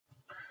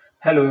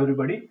Hello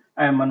everybody,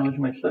 I am Manoj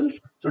Mittal.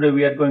 Today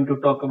we are going to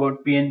talk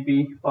about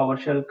PnP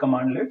PowerShell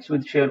commandlets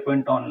with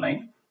SharePoint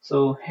Online.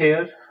 So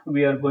here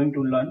we are going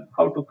to learn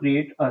how to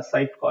create a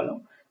site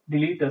column,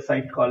 delete a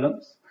site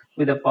columns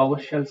with a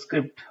PowerShell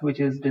script which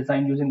is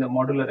designed using the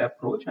modular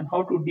approach, and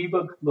how to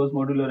debug those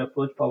modular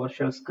approach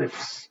PowerShell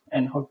scripts,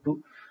 and how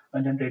to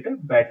generate a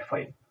bat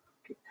file.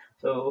 Okay.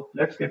 So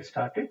let's get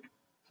started.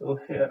 So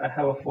here I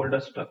have a folder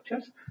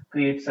structures,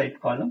 create site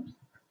columns.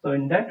 So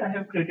in that I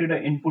have created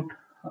an input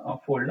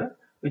folder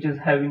which is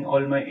having all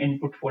my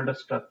input folder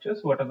structures,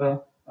 what are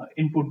the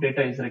input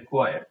data is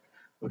required.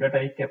 So that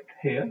I kept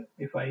here.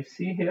 If I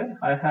see here,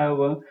 I have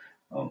a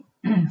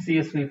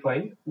CSV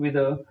file with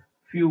a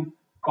few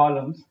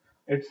columns.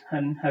 It's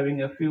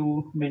having a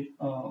few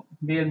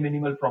bare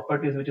minimal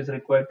properties which is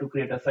required to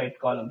create a site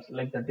columns,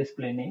 like the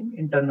display name,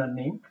 internal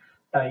name,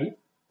 type,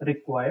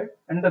 required,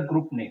 and the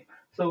group name.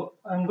 So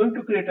I'm going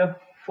to create a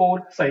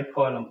 4 site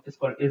column. It's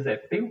called is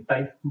active,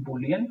 type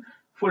boolean,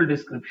 full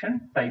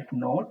description, type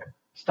note,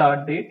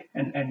 start date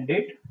and end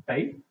date,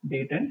 type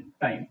date and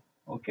time.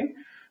 Okay,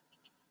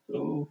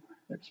 so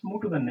let's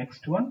move to the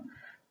next one.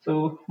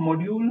 So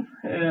module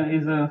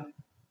is a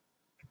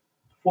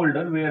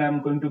folder where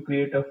I'm going to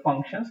create a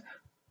functions.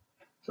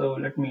 So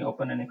let me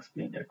open and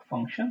explain that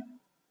function.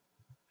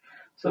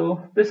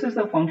 So this is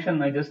the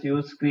function I just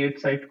used, create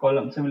site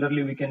column.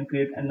 Similarly, we can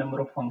create a number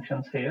of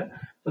functions here.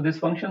 So these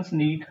functions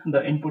need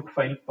the input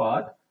file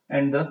path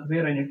and the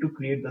where I need to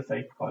create the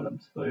site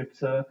columns. So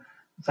it's a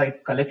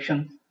site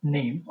collection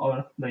name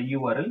or the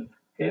URL.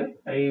 Here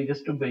I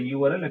just took the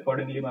URL,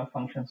 accordingly my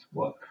functions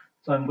work.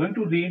 So I'm going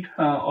to read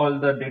all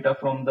the data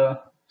from the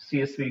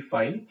CSV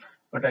file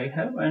what I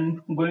have, and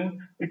going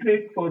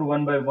iterate for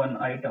one by one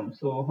item.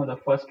 So the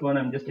first one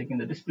I'm just taking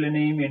the display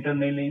name,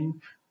 internal name,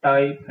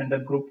 type, and the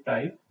group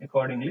type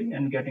accordingly,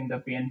 and getting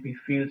the PnP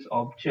fields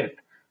object.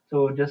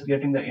 So just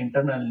getting the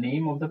internal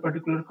name of the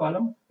particular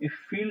column. If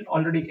field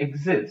already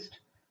exists,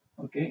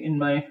 okay, in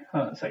my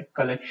site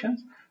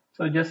collections,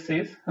 so it just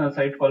says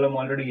site column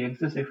already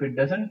exists. If it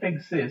doesn't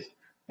exist,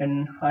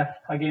 and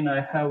again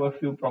I have a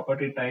few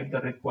property type,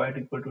 the required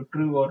equal to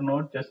true or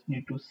not, just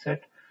need to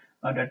set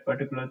that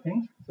particular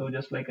things. So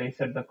just like I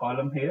said the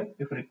column here,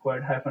 if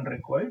required hyphen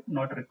required,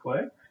 not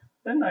required,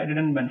 then I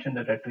didn't mention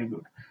that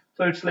attribute.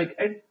 So it's like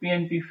add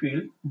PnP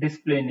field,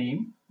 display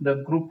name, the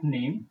group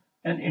name,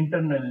 and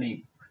internal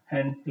name,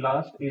 and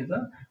last is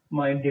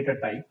my data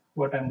type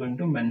what I'm going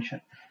to mention.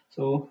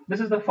 So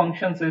this is the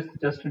functions is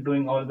just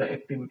doing all the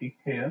activity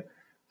here.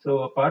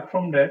 So apart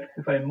from that,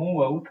 if I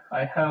move out,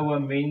 I have a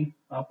main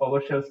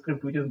PowerShell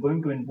script which is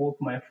going to invoke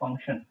my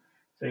function.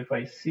 So if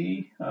I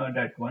see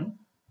that one,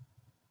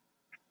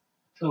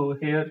 so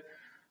here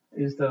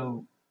is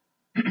the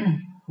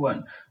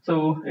one.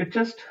 So it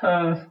just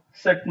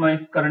set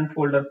my current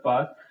folder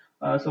path.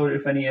 So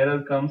if any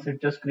error comes,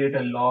 it just create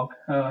a log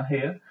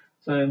here.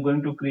 So I'm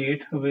going to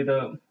create with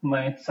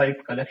my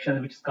site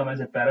collection, which come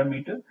as a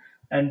parameter,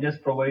 and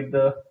just provide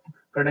the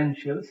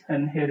credentials.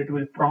 And here it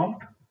will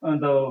prompt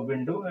the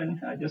window,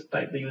 and I just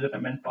type the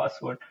username and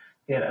password.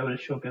 Here I will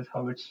showcase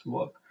how it's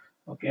work.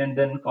 Okay, and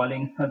then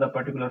calling the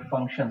particular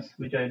functions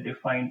which I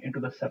defined into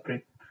the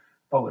separate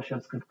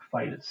PowerShell script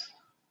files.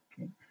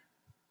 Okay.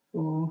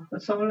 So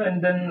that's all,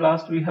 and then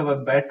last we have a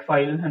bat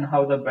file, and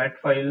how the bat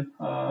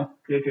file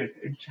created.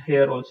 It's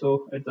here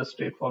also it's a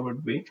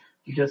straightforward way.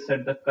 You just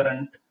set the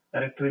current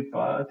directory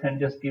path and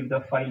just give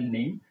the file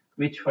name,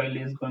 which file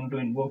is going to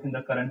invoke in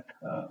the current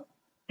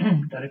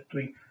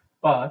directory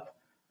path,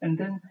 and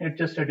then it's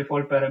just a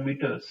default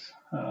parameters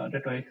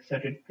that I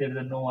set it. There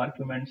is no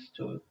arguments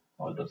to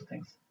all those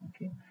things.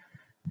 Okay.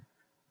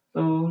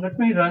 So let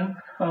me run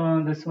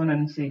this one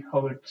and see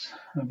how it's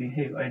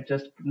behave. I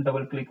just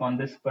double click on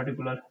this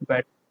particular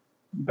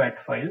bat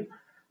file.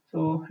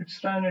 So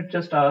it's run. It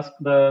just asks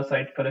the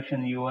site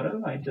collection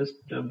URL. I just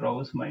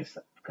browse my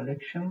site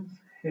collections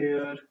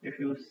here. If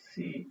you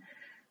see,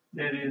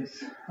 there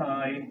is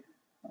I'm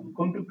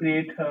going to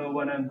create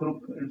one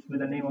group with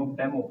the name of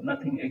demo.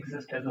 Nothing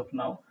exists as of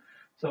now.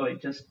 So I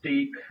just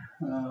take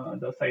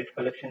the site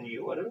collection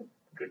URL,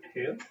 put it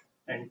here,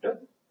 enter,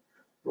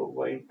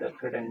 provide the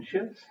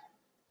credentials.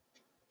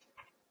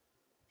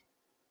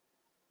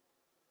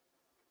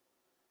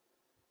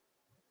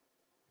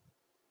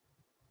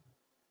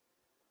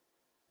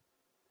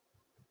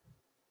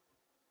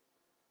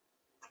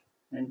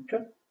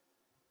 Enter.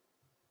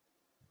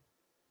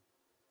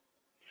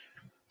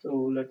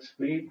 So let's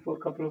wait for a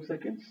couple of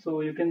seconds.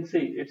 So you can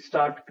see it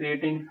start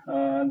creating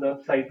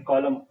the site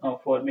column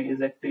for me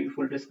is active,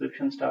 full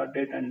description, start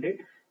date, end date.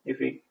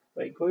 If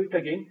I go it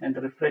again and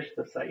refresh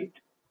the site,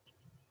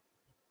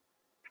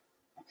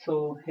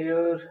 so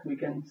here we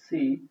can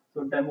see,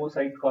 so demo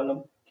site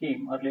column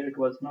came. Earlier it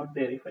was not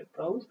there. If I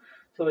browse,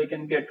 so I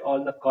can get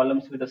all the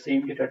columns with the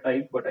same data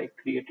type what I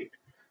created.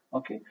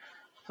 Okay,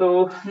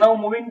 so now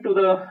moving to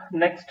the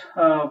next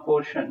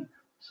portion,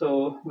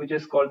 so which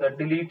is called the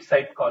delete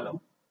site column.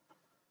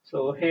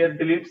 So here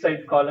delete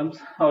site columns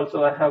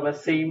also I have the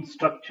same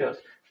structures.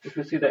 If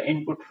you see the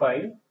input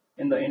file,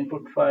 in the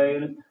input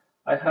file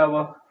I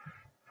have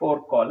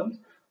 4 columns.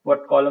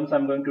 what columns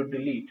I'm going to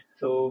delete.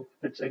 So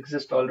it's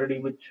exist already,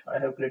 which I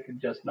have created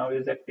just now,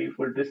 is active,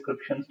 full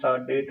description,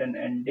 start date and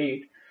end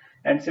date.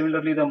 And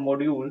similarly, the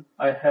module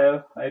I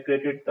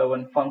created the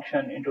one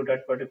function into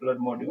that particular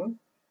module.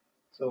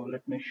 So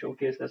let me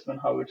showcase this one,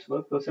 how it's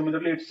worked. So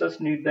similarly, it's just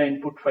need the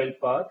input file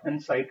path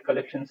and site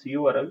collections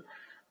URL.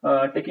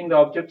 Taking the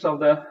objects of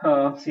the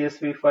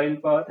CSV file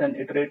path and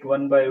iterate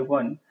one by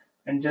one,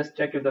 and just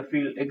check if the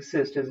field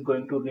exists, is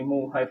going to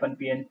remove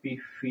 -pnp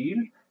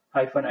field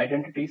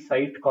 -identity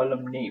site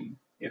column name.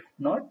 If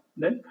not,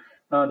 then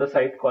the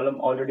site column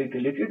already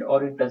deleted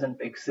or it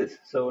doesn't exist.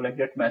 So like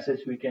that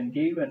message we can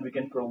give, and we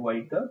can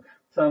provide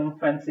some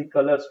fancy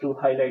colors to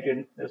highlight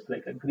it, just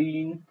like a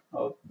green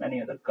or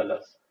any other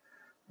colors.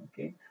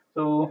 Okay,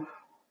 so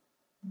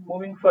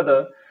moving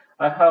further,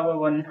 I have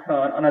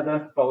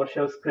another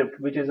PowerShell script,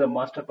 which is a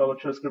master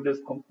PowerShell script,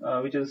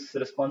 which is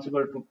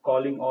responsible to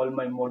calling all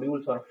my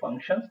modules or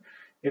functions.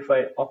 If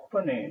I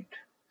open it,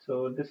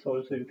 so this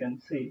also you can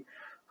see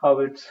how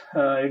it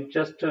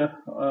just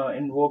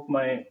invoke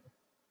my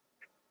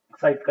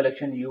site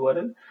collection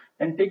URL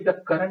and take the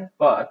current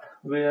path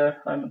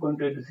where I'm going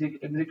to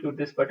execute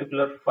this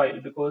particular file,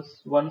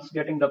 because once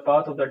getting the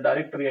path of the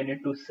directory, I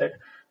need to set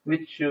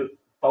which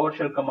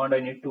PowerShell command I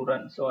need to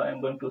run. So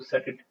I'm going to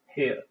set it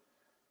here.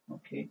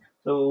 Okay,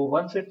 so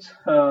once it's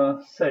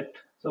set,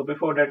 so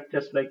before that,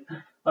 just like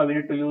we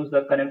need to use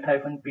the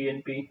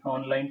connect-pnp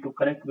online to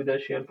connect with the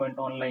SharePoint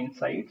online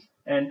sites,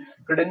 and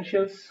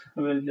credentials,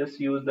 we'll just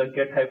use the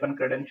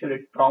get-credential.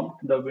 It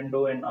prompt the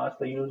window and ask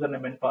the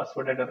username and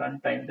password at a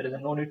runtime. There is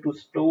no need to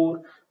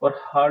store or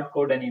hard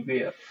code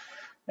anywhere.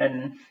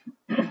 And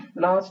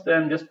last,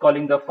 I'm just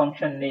calling the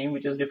function name,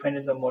 which is defined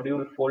in the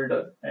module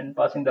folder, and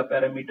passing the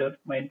parameter,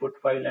 my input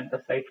file and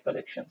the site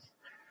collections.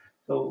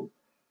 So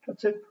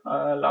that's it.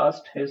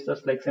 Last is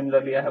just like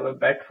similarly, I have a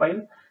bat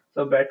file.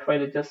 So bat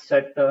file is just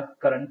set the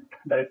current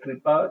directory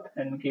path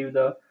and give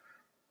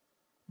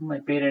my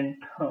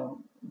parent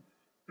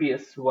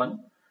PS1.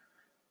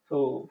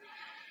 So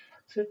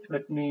that's it.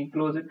 Let me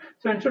close it.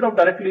 So instead of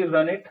directly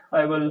run it,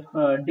 I will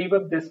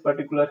debug this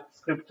particular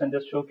script and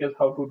just showcase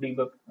how to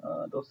debug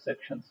those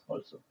sections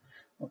also.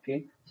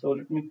 Okay, so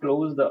let me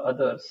close the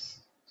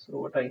others. So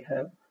what I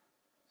have.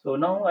 So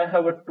now I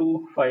have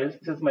two files.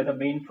 This is the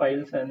main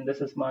files, and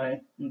this is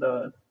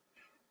the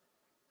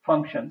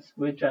functions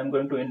which I'm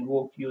going to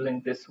invoke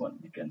using this one.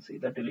 You can see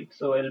the delete.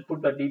 So I'll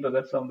put the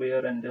debugger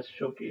somewhere and just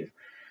showcase.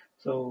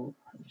 So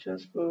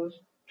just go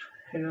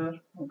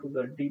here to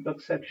the debug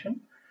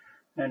section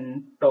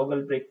and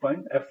toggle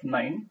breakpoint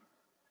F9,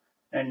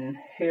 and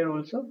here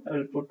also I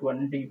will put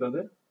one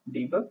debug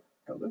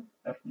toggle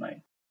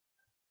F9.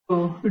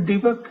 So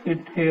debug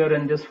it here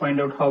and just find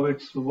out how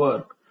it's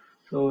work.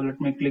 So let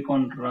me click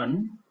on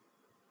run.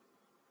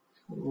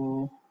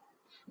 So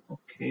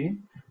okay,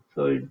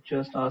 so it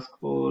just asks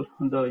for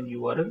the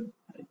URL.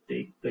 I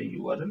take the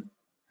URL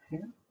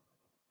here,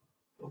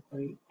 so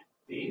I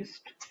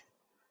paste,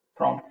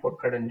 prompt for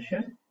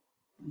credential,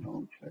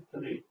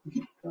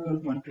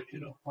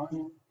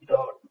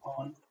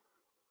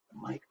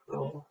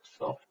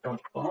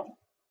 node@1201.on.microsoft.com,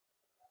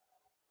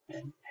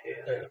 and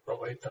here I will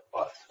provide the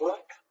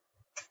password.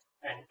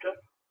 Enter.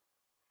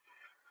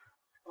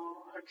 So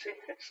let's see,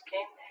 it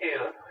came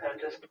here. I'll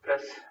just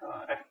press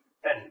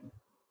F10.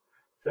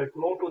 So it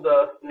moved to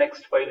the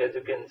next file, as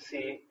you can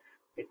see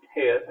it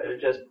here. I'll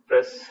just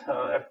press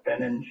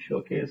F10 and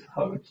showcase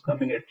how it's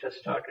coming. It just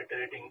started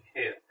editing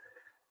here.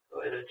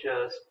 So I'll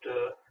just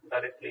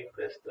directly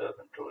press the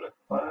Control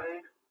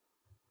F5.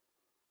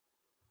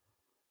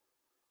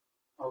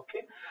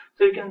 Okay,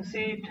 so you can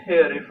see it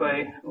here. If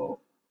I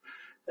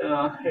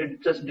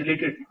it just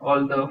deleted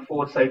all the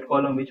 4 site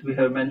column which we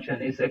have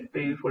mentioned, is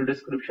active, full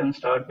description,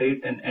 start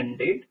date and end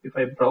date. If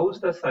I browse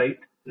the site,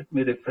 let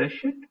me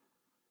refresh it.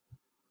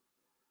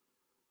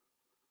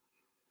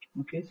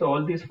 Okay, so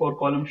all these 4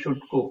 columns should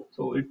go,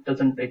 so it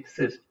doesn't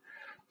exist.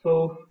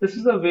 So this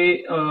is a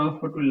way how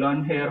to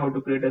learn here how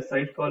to create a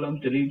site column,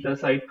 delete the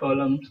site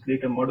columns,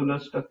 create a modular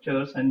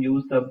structures, and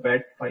use the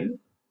bat file.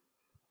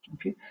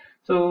 Okay,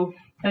 so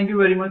thank you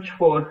very much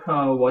for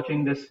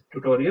watching this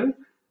tutorial.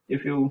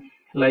 If you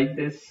like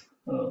this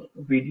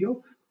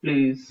video,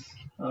 please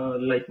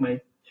like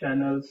my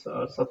channels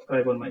or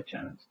subscribe on my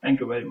channels. Thank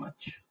you very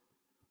much.